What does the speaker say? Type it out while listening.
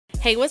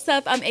Hey, what's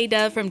up? I'm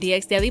Ayeeedubb from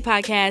DX Daily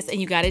Podcast, and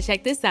you gotta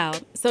check this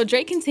out. So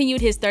Drake continued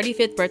his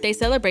 35th birthday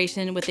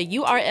celebration with a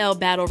URL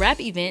battle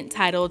rap event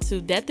titled Til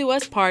Death Do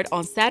Us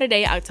on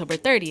Saturday, October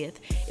 30th.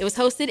 It was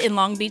hosted in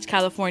Long Beach,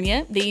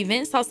 California. The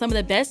event saw some of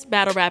the best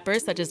battle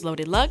rappers such as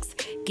Loaded Lux,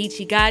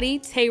 Geechi Gotti,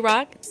 Tay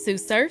Roc, Tsu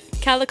Surf,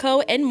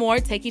 Calicoe, and more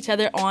take each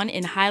other on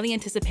in highly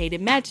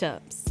anticipated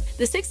matchups.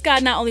 The Sixth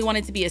God not only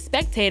wanted to be a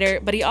spectator,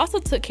 but he also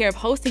took care of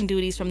hosting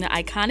duties from the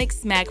iconic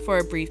Smack for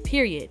a brief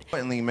period.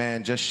 Importantly,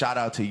 man, just shout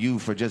out to you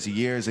for just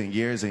years and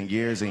years and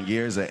years and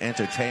years of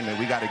entertainment.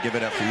 We got to give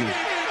it up for you,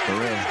 for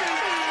real.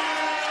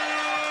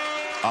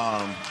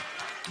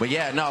 But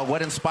yeah, no,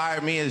 what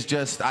inspired me is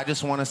I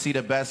just want to see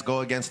the best go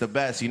against the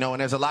best, you know,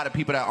 and there's a lot of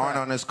people that aren't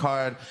on this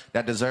card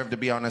that deserve to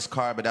be on this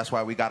card, but that's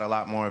why we got a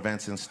lot more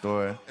events in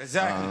store.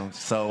 Exactly.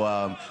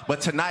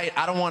 But tonight,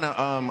 I don't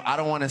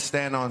want to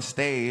stand on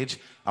stage.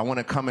 I want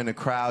to come in the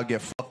crowd,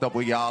 get fucked up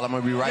with y'all. I'm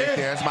going to be right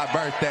there. It's my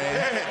birthday.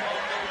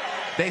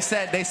 Yeah. They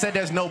said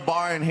there's no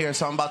bar in here,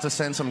 so I'm about to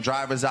send some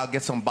drivers out,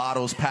 get some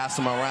bottles, pass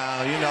them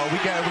around. You know, we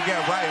get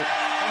right.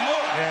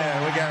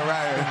 Yeah, we get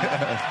right.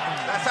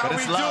 That's how we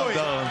do it.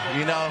 Though,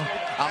 you know,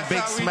 I'm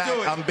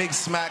Big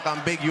Smack.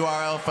 I'm Big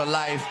URL for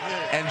life.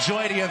 Yeah.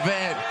 Enjoy the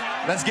event.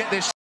 Let's get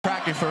this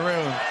cracking for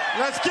real.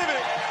 Let's give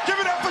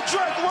it up for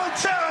Drake one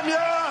time,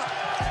 y'all.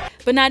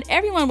 But not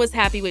everyone was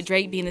happy with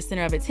Drake being the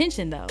center of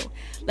attention, though.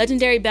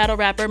 Legendary battle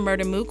rapper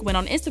Murda Mook went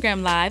on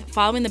Instagram Live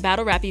following the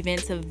battle rap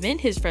event to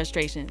vent his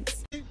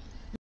frustrations.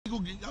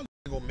 Y'all ain't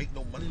gonna make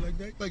no money like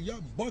that. Like,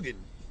 y'all bugging.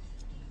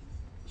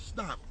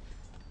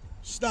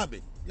 Stop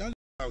it. Y'all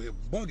out here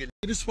bugging.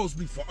 It's supposed to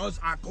be for us,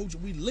 our culture.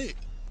 We lit.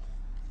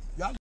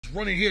 Y'all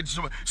running here.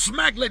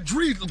 Smack let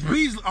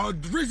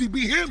Drizzy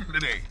be him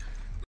today.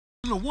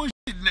 You know, one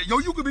shit. Yo,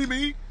 you could be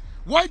me.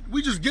 What?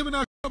 We just giving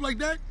out stuff like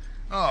that?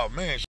 Oh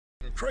man,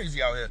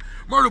 crazy out here.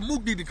 Murda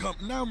Mook need to come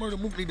now. Murda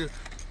Mook need to.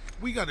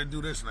 We got to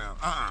do this now.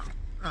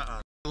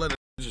 Let it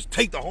just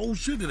take the whole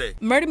shit today.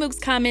 Murda Mook's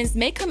comments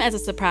may come as a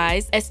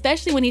surprise,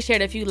 especially when he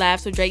shared a few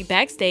laughs with Drake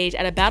backstage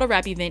at a battle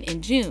rap event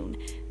in June.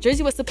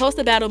 Drizzy was supposed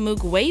to battle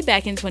Mook way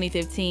back in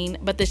 2015,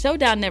 but the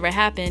showdown never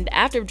happened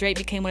after Drake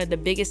became one of the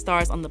biggest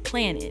stars on the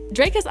planet.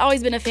 Drake has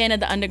always been a fan of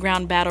the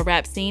underground battle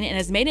rap scene and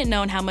has made it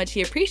known how much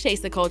he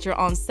appreciates the culture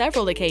on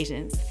several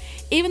occasions.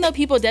 Even though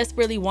people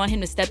desperately want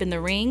him to step in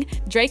the ring,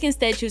 Drake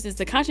instead chooses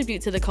to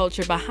contribute to the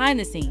culture behind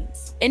the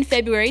scenes. In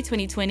February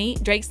 2020,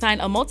 Drake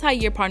signed a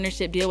multi-year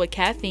partnership deal with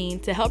Caffeine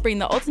to help bring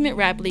the Ultimate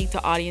Rap League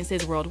to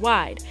audiences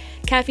worldwide.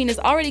 Caffeine has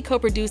already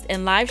co-produced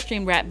and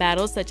live-streamed rap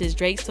battles such as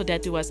Drake's Til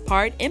Death Do Us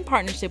in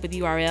partnership with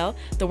URL,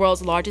 the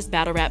world's largest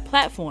battle rap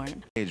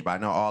platform. But I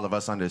know all of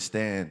us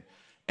understand,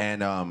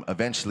 and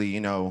eventually,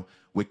 you know,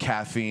 with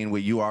Caffeine,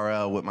 with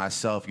URL, with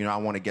myself, you know, I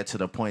want to get to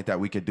the point that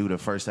we could do the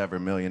first ever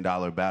 $1 million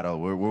battle.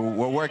 We're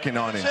working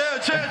on it.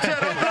 Chill.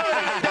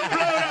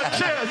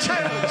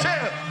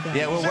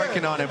 Yeah, we're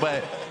working on it,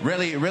 but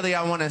really,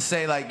 I want to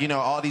say, like, you know,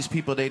 all these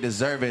people, they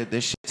deserve it.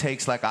 This shit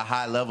takes like a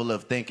high level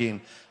of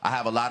thinking. I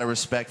have a lot of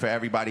respect for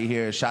everybody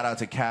here. Shout out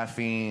to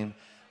Caffeine.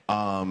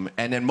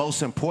 And then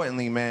most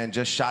importantly, man,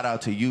 just shout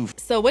out to you.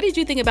 So what did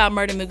you think about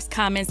Murda Mook's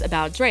comments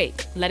about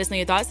Drake? Let us know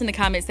your thoughts in the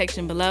comment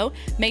section below.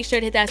 Make sure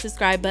to hit that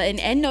subscribe button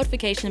and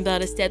notification bell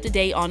to stay up to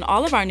date on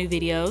all of our new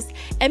videos.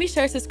 And be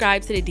sure to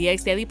subscribe to the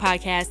DX Daily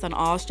Podcast on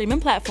all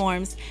streaming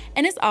platforms.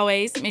 And as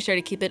always, make sure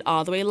to keep it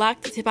all the way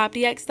locked to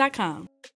hiphopdx.com.